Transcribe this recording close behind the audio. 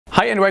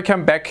Hi and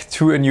welcome back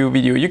to a new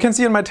video. You can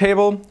see on my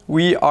table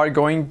we are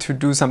going to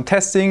do some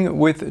testing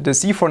with the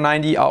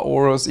Z490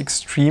 AORUS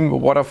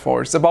Xtreme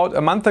Waterforce. About a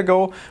month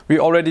ago we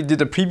already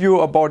did a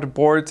preview about the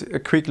board, a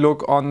quick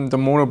look on the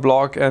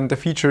monoblock and the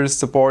features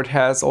the board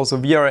has, also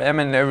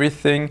VRM and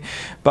everything,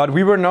 but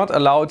we were not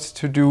allowed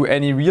to do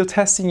any real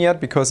testing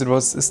yet because it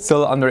was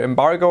still under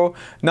embargo.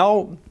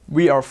 Now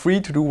we are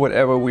free to do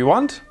whatever we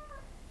want.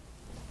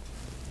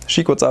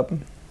 Sheik, what's up?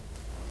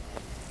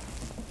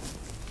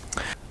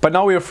 But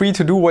now we are free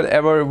to do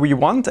whatever we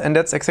want, and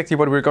that's exactly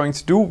what we're going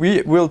to do.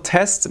 We will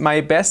test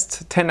my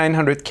best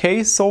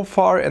 10900K so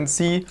far and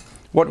see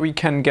what we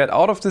can get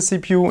out of the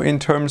CPU in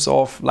terms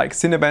of like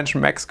Cinebench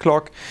max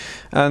clock.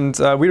 And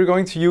we're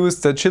going to use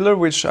the chiller,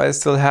 which I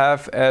still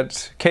have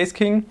at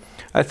Caseking.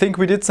 I think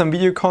we did some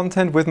video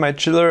content with my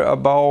chiller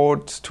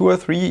about 2 or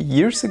 3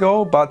 years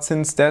ago, but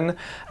since then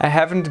I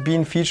haven't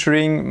been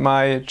featuring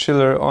my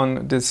chiller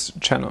on this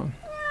channel.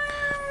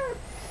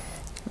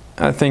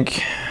 I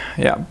think,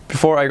 yeah,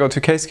 before I go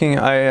to Caseking,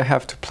 I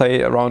have to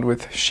play around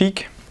with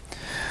Sheik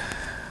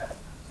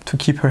to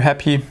keep her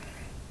happy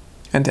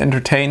and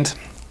entertained.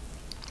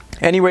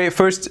 Anyway,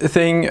 first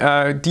thing,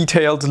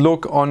 detailed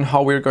look on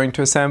how we're going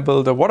to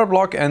assemble the water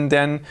block and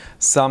then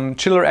some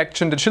chiller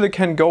action. The chiller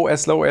can go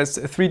as low as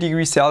 3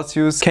 degrees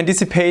Celsius, can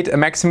dissipate a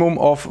maximum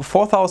of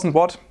 4000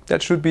 watt.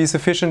 That should be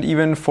sufficient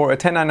even for a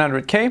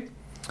 10900K.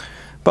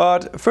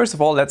 But first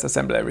of all, let's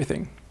assemble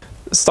everything.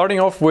 Starting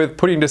off with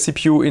putting the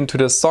CPU into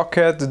the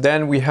socket,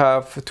 then we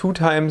have 2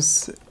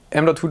 times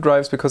M.2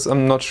 drives because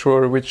I'm not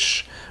sure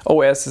which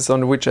OS is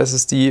on which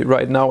SSD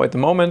right now at the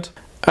moment.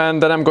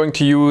 And then I'm going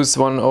to use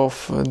one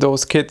of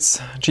those kits,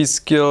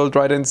 G.Skill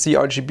Trident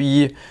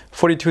CRGB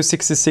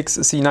 4266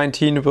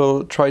 C19.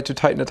 We'll try to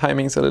tighten the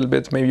timings a little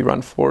bit, maybe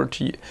run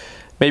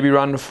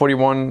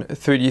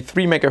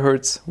 4133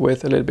 MHz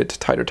with a little bit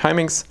tighter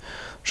timings.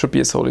 Should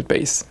be a solid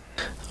base.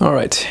 All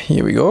right,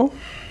 here we go.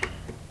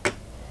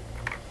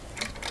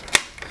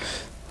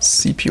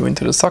 CPU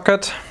into the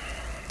socket.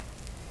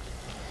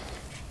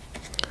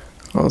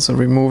 Also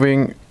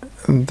removing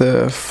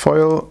the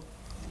foil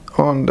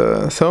on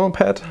the thermal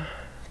pad.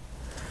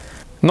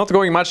 Not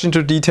going much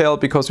into detail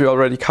because we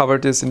already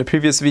covered this in the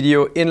previous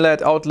video.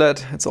 Inlet,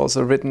 outlet, it's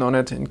also written on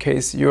it in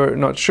case you're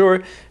not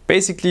sure.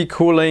 Basically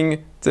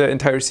cooling the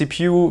entire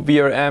CPU,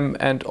 VRM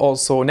and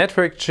also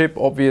network chip,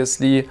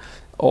 obviously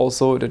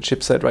also the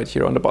chipset right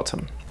here on the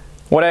bottom.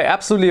 What I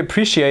absolutely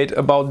appreciate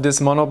about this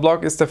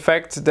monoblock is the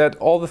fact that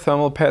all the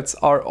thermal pads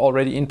are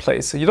already in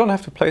place. So you don't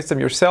have to place them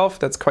yourself,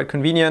 that's quite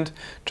convenient.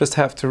 Just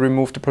have to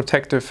remove the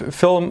protective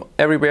film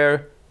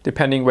everywhere,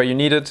 depending where you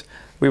need it.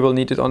 We will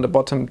need it on the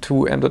bottom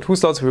 2 M.2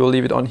 slots, we will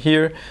leave it on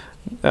here.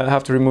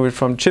 Have to remove it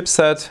from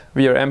chipset,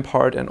 VRM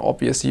part and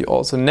obviously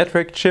also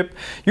network chip.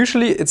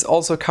 Usually it's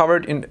also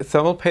covered in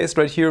thermal paste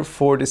right here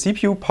for the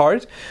CPU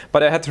part,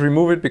 but I had to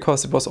remove it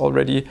because it was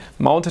already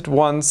mounted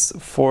once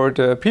for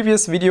the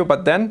previous video,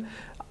 but then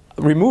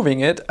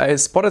removing it I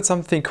spotted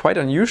something quite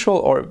unusual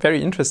or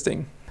very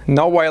interesting.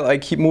 Now while I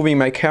keep moving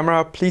my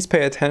camera, please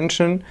pay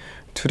attention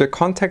to the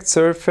contact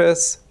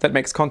surface that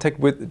makes contact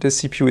with the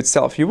CPU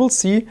itself. You will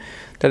see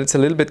that it's a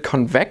little bit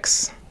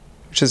convex,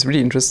 which is really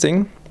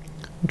interesting.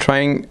 I'm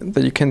trying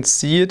that you can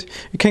see it.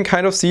 You can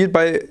kind of see it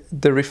by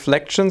the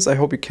reflections. I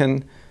hope you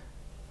can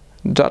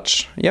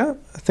judge. Yeah,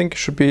 I think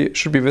it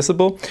should be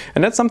visible.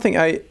 And that's something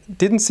I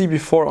didn't see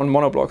before on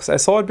monoblocks. I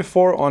saw it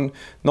before on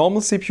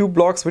normal CPU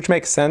blocks, which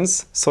makes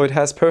sense. So it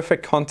has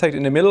perfect contact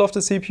in the middle of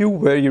the CPU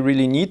where you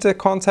really need the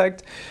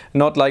contact,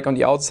 not like on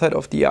the outside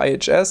of the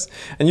IHS.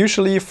 And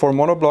usually for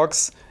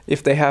monoblocks,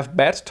 if they have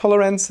bad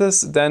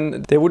tolerances,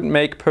 then they wouldn't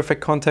make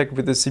perfect contact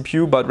with the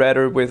CPU, but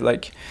rather with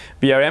like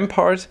VRM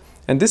part.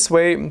 And this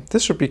way,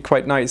 this should be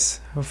quite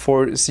nice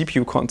for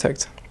CPU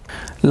contact.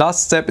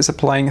 Last step is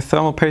applying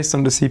thermal paste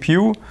on the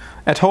CPU.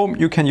 At home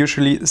you can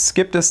usually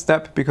skip this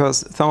step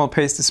because thermal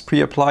paste is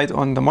pre-applied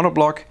on the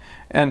monoblock,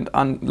 and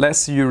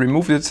unless you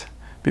remove it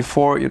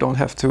before, you don't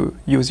have to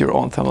use your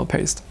own thermal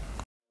paste.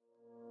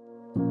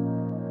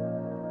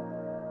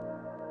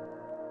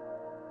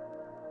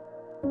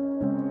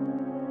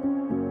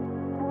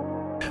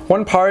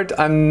 One part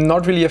I'm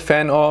not really a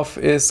fan of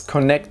is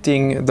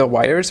connecting the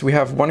wires. We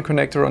have one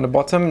connector on the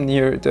bottom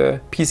near the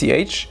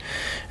PCH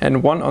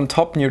and one on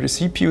top near the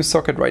CPU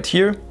socket right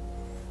here.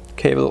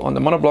 Cable on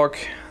the monoblock,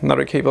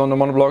 another cable on the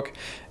monoblock,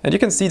 and you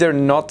can see they're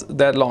not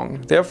that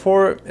long.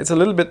 Therefore, it's a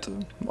little bit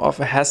of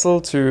a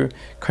hassle to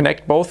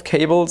connect both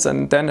cables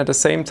and then at the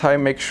same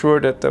time make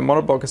sure that the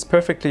monoblock is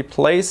perfectly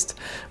placed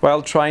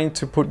while trying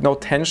to put no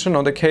tension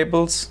on the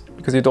cables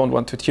because you don't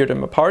want to tear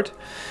them apart.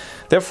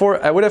 Therefore,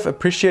 I would have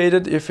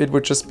appreciated if it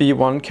would just be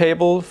one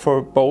cable for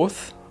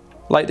both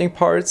lighting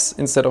parts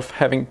instead of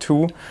having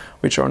 2,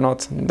 which are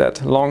not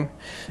that long.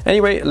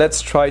 Anyway,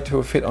 let's try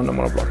to fit on the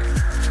monoblock.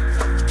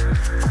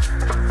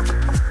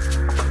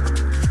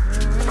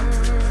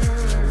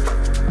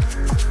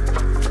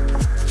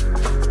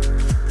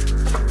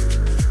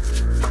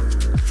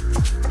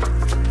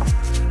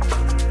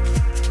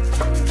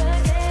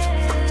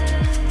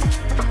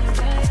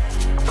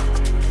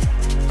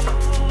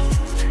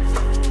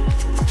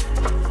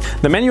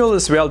 The manual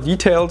is well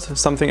detailed,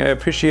 something I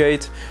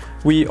appreciate.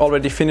 We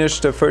already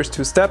finished the first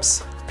two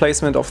steps,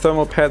 placement of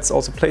thermal pads,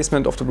 also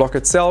placement of the block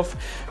itself.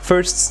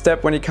 First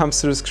step when it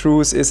comes to the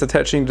screws is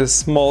attaching the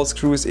small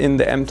screws in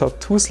the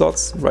M.2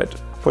 slots, right,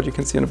 what you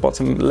can see on the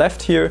bottom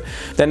left here.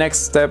 The next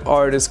step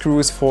are the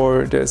screws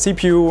for the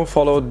CPU,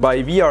 followed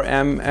by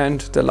VRM,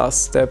 and the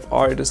last step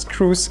are the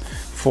screws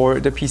for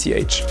the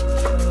PCH.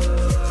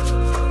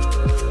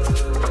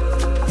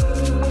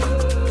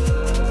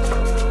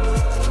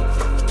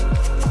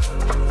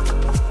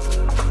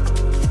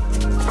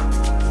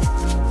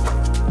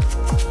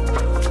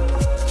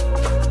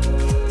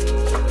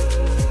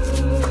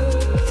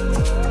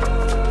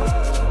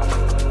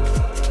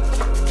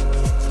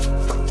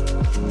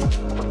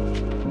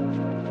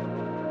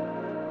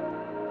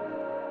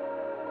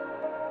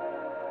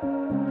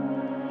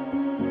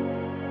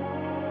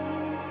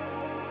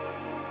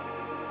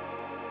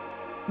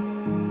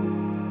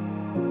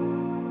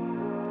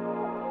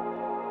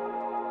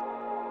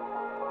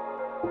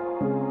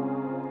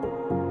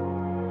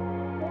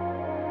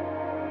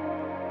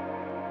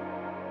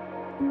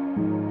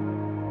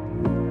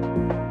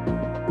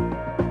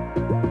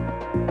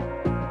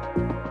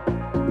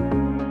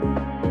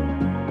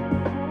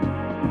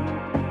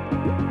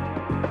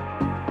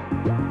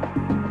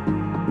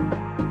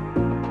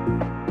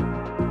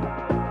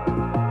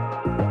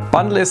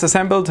 Bundle is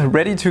assembled,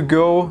 ready to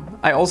go.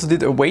 I also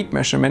did a weight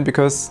measurement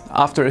because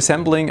after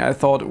assembling I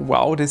thought,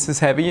 wow, this is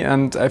heavy,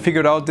 and I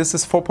figured out this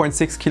is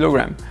 4.6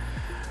 kilogram.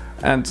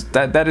 And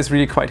that is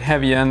really quite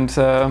heavy, and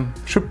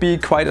should be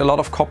quite a lot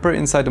of copper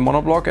inside the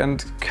monoblock,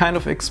 and kind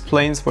of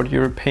explains what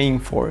you're paying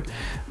for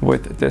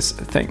with this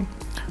thing.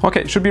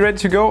 Okay, should be ready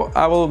to go.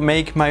 I will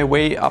make my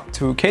way up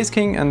to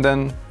Caseking and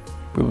then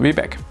we'll be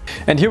back.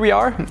 And here we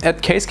are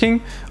at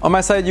Caseking. On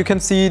my side you can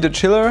see the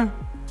chiller.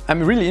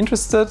 I'm really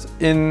interested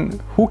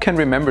in who can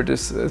remember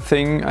this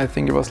thing. I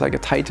think it was like a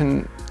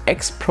Titan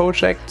X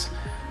project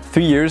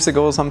 3 years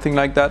ago, something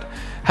like that.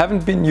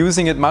 Haven't been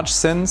using it much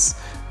since.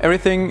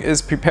 Everything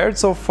is prepared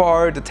so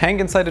far. The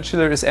tank inside the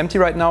chiller is empty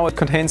right now. It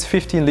contains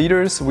 15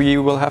 liters. We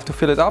will have to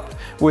fill it up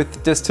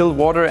with distilled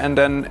water and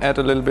then add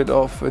a little bit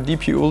of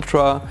DP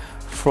Ultra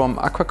from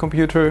Aqua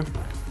Computer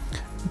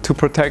to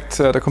protect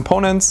the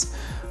components.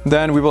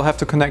 Then we will have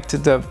to connect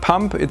the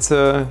pump. It's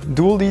a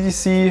dual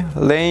DDC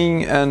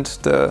laying, and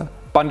the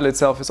bundle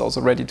itself is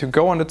also ready to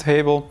go on the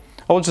table.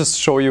 I'll just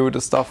show you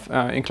the stuff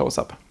in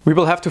close-up. We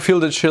will have to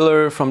fill the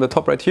chiller from the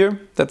top right here.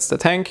 That's the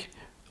tank.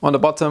 On the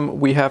bottom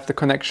we have the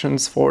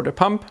connections for the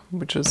pump,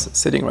 which is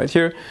sitting right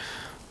here.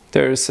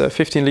 There's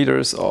 15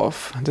 liters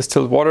of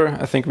distilled water.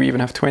 I think we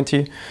even have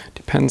 20,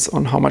 depends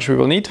on how much we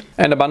will need.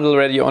 And a bundle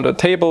ready on the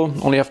table.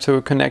 Only have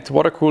to connect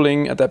water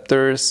cooling,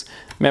 adapters,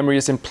 memory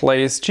is in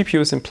place,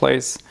 GPU is in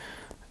place,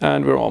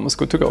 and we're almost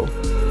good to go.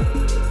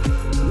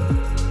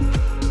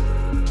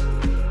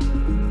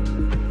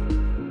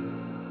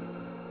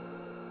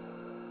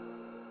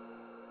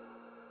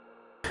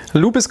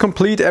 Loop is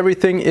complete,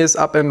 everything is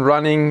up and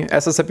running.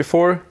 As I said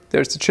before,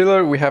 there's the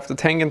chiller, we have the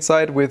tank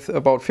inside with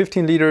about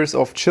 15 liters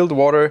of chilled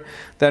water.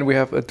 Then we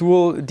have a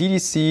dual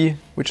DDC,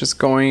 which is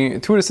going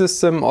to the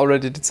system.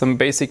 Already did some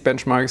basic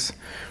benchmarks.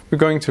 We're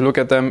going to look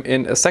at them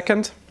in a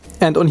second.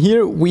 And on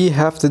here we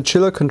have the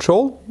chiller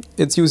control.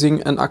 It's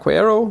using an Aqua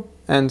Aero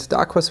and the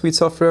Aqua Suite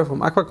software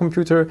from Aqua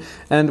Computer,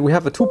 and we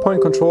have a 2-point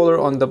controller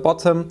on the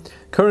bottom.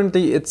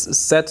 Currently it's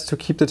set to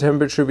keep the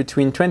temperature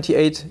between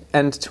 28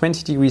 and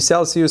 20 degrees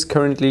Celsius,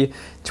 currently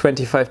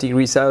 25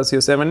 degrees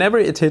Celsius, and whenever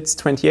it hits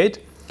 28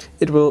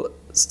 it will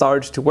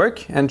start to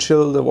work and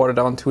chill the water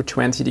down to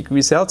 20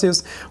 degrees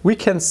Celsius. We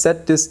can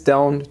set this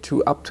down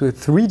to up to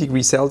 3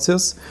 degrees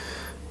Celsius.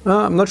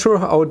 I'm not sure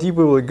how deep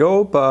we will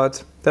go,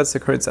 but that's the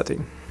current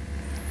setting.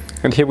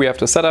 And here we have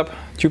the setup.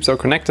 Tubes are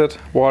connected,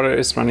 water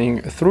is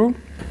running through.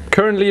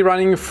 Currently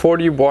running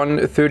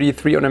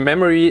 4133 on a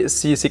memory,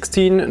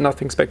 C16,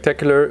 nothing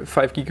spectacular,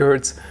 5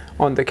 GHz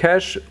on the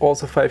cache,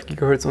 also 5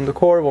 GHz on the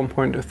core,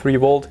 1.3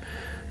 volt,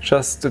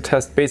 just to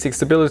test basic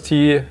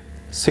stability,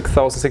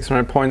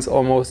 6,600 points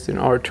almost in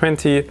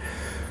R20.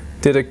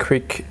 Did a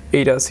quick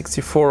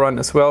ADA64 run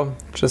as well,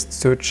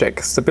 just to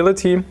check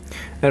stability.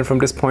 And from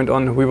this point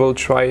on, we will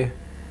try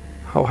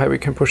how high we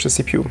can push the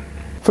CPU.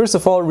 First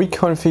of all,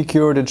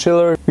 reconfigure the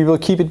chiller. We will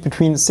keep it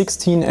between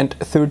 16 and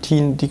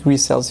 13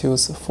 degrees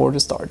Celsius for the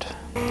start.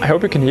 I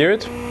hope you can hear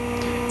it.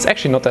 It's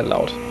actually not that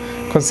loud.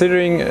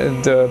 Considering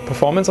the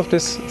performance of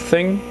this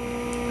thing,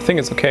 I think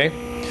it's okay.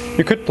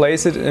 You could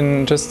place it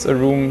in just a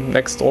room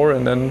next door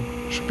and then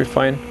it should be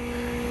fine.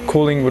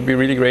 Cooling would be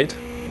really great.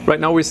 Right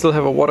now we still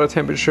have a water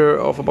temperature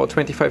of about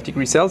 25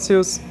 degrees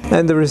Celsius.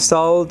 And the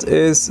result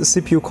is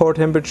CPU core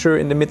temperature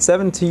in the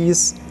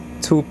mid-70s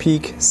to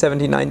peak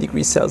 79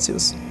 degrees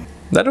Celsius.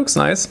 That looks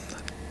nice.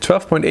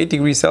 12.8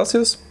 degrees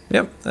Celsius.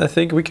 Yeah, I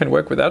think we can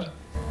work with that.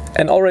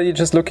 And already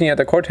just looking at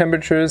the core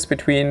temperatures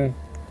between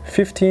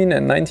 15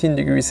 and 19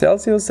 degrees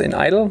Celsius in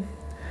idle,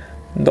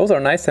 those are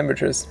nice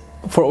temperatures.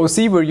 For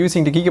OC, we're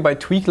using the GIGABYTE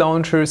tweak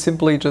launcher.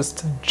 Simply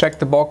just check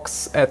the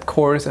box, add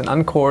cores and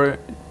uncore,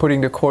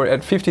 putting the core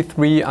at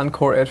 53,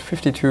 uncore at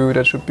 52.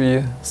 That should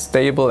be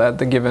stable at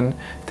the given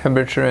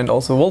temperature and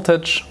also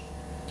voltage,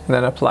 and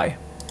then apply.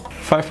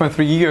 5.3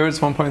 GHz,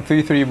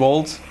 1.33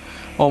 volts,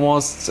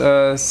 almost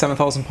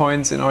 7,000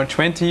 points in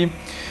R20.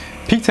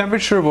 Peak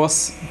temperature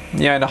was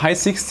in the high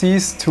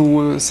 60s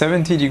to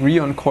 70 degree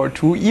on core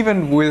 2,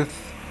 even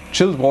with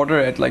chilled water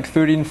at like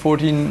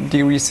 13-14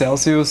 degrees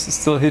Celsius,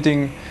 still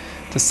hitting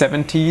the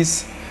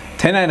 70s.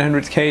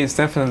 10900K is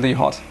definitely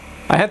hot.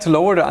 I had to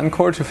lower the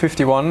uncore to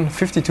 51.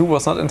 52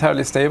 was not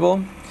entirely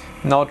stable.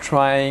 Now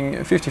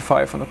trying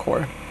 55 on the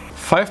core.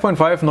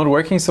 5.5 not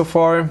working so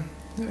far.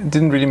 It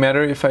didn't really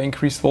matter if I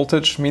increased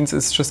voltage, means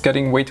it's just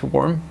getting way too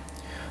warm.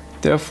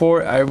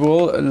 Therefore I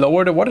will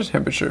lower the water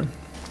temperature.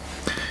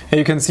 And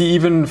you can see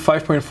even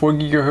 5.4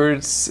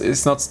 GHz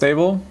is not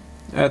stable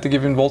at the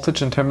given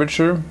voltage and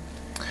temperature.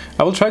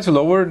 I will try to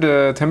lower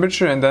the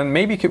temperature and then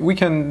maybe we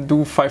can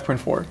do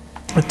 5.4.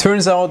 It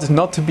turns out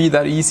not to be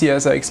that easy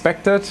as I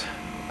expected.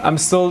 I'm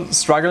still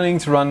struggling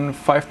to run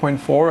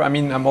 5.4. I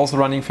mean, I'm also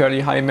running fairly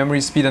high memory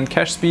speed and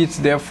cache speed,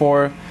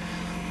 therefore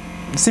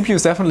the CPU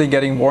is definitely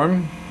getting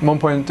warm,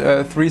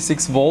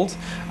 1.36 volt.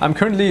 I'm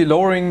currently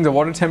lowering the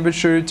water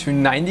temperature to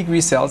 9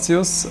 degrees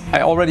Celsius.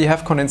 I already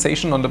have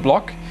condensation on the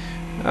block,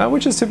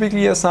 which is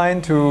typically a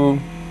sign to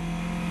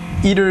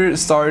either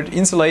start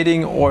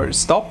insulating or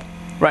stop.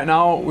 Right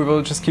now we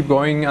will just keep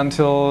going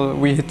until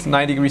we hit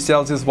 9 degrees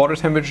Celsius water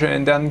temperature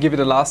and then give it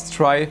a last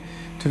try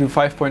to do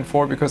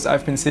 5.4, because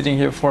I've been sitting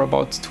here for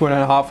about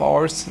 2.5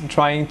 hours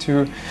trying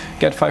to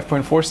get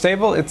 5.4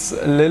 stable. It's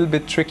a little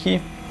bit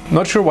tricky.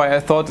 Not sure why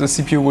I thought the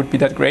CPU would be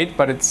that great,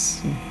 but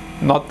it's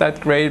not that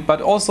great. But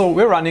also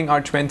we're running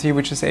R20,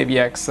 which is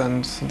AVX,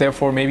 and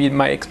therefore maybe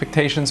my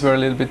expectations were a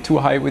little bit too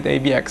high with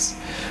AVX.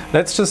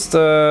 Let's just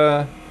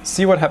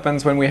see what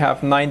happens when we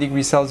have 9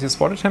 degrees Celsius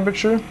water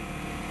temperature,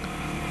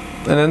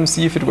 and then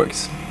see if it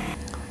works.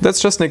 That's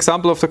just an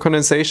example of the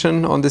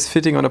condensation on this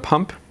fitting on a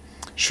pump.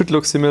 Should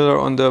look similar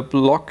on the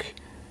block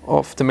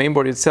of the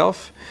mainboard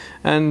itself,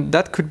 and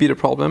that could be the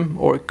problem,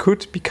 or it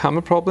could become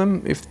a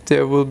problem if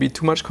there will be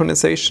too much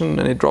condensation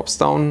and it drops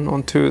down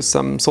onto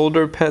some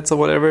solder pads or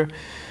whatever.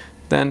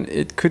 Then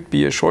it could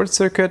be a short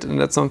circuit,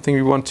 and that's something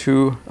we want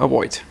to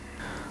avoid.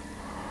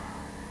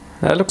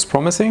 That looks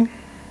promising.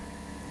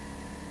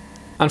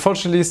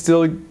 Unfortunately,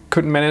 still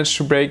couldn't manage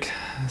to break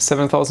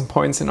 7,000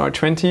 points in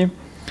R20.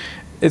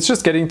 It's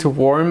just getting too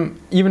warm.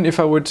 Even if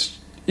I would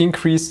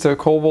increase the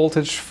core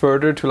voltage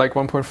further to like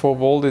 1.4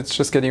 volt, it's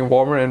just getting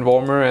warmer and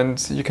warmer,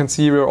 and you can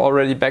see we're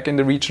already back in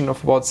the region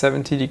of about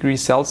 70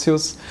 degrees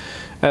Celsius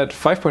at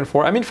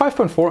 5.4. I mean,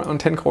 5.4 on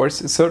 10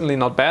 cores is certainly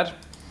not bad.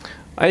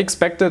 I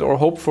expected or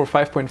hoped for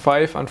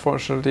 5.5.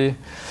 Unfortunately,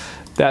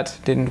 that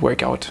didn't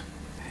work out.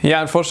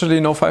 Yeah,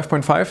 unfortunately no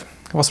 5.5.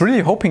 I was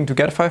really hoping to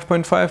get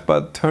 5.5,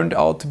 but turned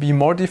out to be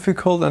more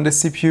difficult on the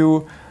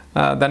CPU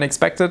than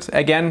expected.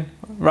 Again,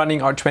 running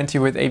R20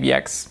 with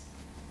AVX.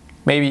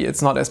 Maybe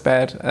it's not as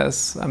bad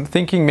as I'm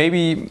thinking.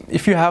 Maybe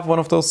if you have one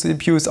of those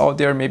CPUs out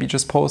there, maybe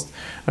just post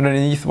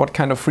underneath what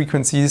kind of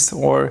frequencies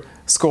or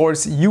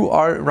scores you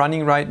are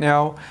running right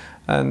now.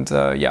 And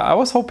yeah, I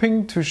was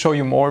hoping to show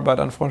you more, but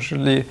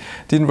unfortunately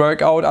didn't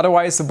work out.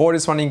 Otherwise, the board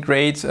is running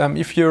great.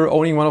 If you're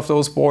owning one of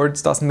those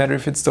boards, doesn't matter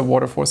if it's the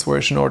Waterforce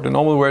version or the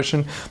normal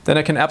version, then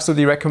I can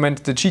absolutely recommend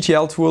the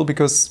GTL tool,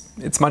 because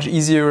it's much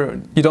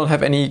easier. You don't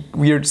have any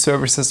weird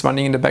services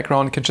running in the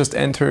background. You can just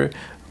enter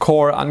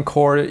core,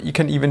 uncore. You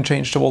can even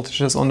change the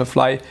voltages on the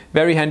fly.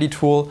 Very handy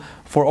tool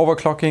for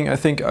overclocking. I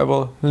think I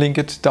will link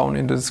it down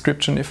in the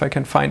description if I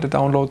can find the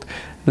download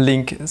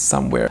link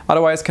somewhere.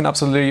 Otherwise, can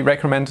absolutely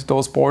recommend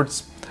those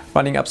boards,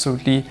 running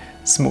absolutely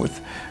smooth.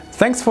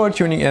 Thanks for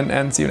tuning in,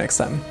 and see you next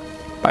time.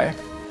 Bye.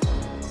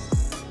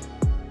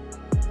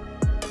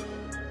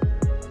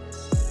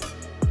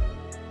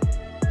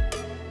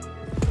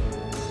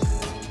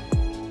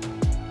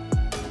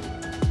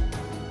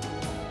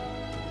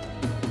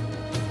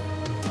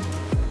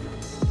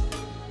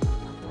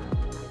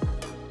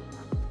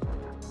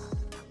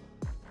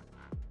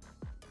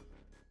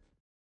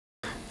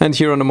 And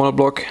here on the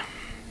monoblock,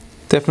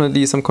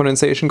 definitely some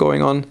condensation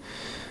going on.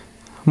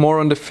 More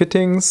on the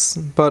fittings,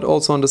 but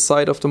also on the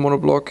side of the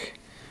monoblock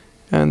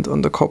and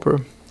on the copper.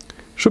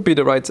 Should be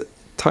the right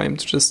time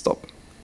to just stop.